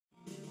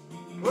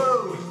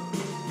Whoa.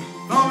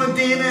 From a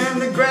demon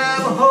to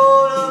grab a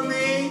hold of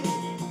me.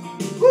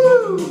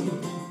 Woo.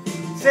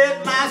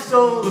 Set my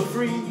soul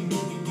free.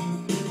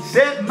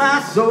 Set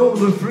my soul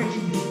free.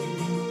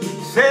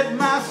 Set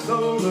my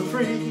soul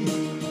free.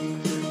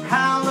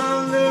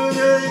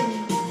 Hallelujah.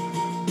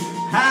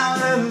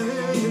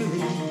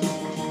 Hallelujah.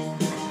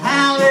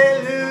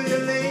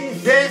 Hallelujah.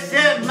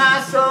 Set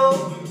my soul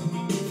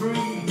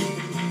free.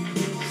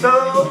 So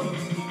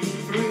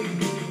free.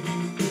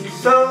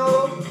 So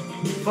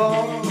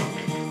far.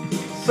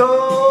 So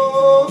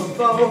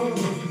far.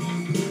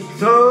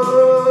 So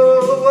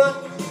what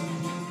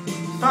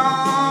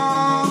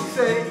song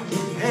say?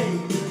 Hey,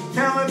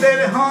 tell me,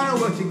 baby, honey,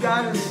 what you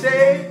gotta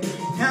say.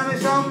 Tell me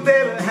something,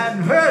 baby, I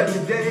hadn't heard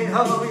today.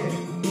 Oh, yeah.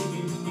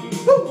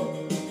 Woo.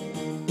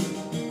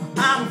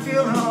 I'm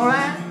feeling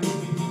alright.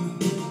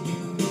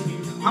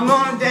 I'm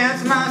gonna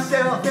dance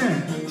myself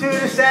in to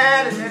the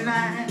Saturday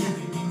night.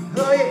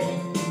 Oh, yeah.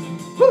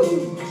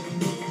 Woo.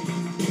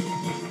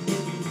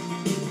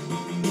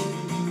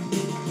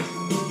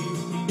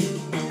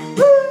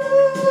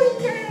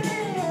 Woo,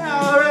 yeah,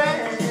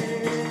 alright.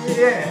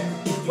 Yeah.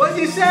 What'd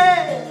you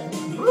say?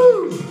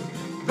 Woo.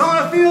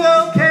 Gonna feel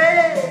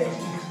okay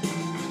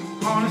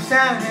on a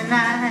Saturday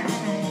night.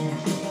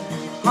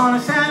 On a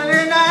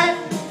Saturday night.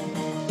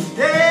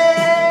 Yeah.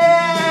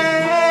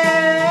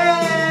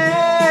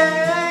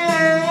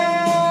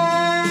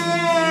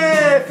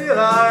 Feel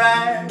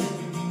alright.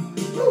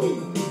 Woo.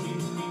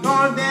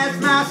 Gonna dance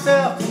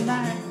myself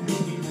tonight.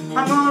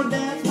 I'm gonna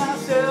dance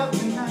myself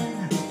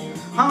tonight.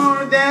 I'm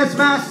gonna dance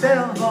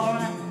myself,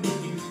 alright.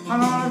 I'm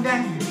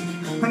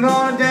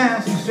gonna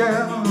dance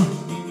myself.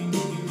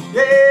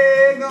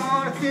 Yeah,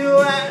 gonna feel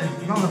right,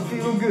 gonna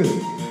feel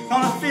good,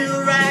 gonna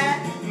feel right,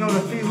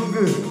 gonna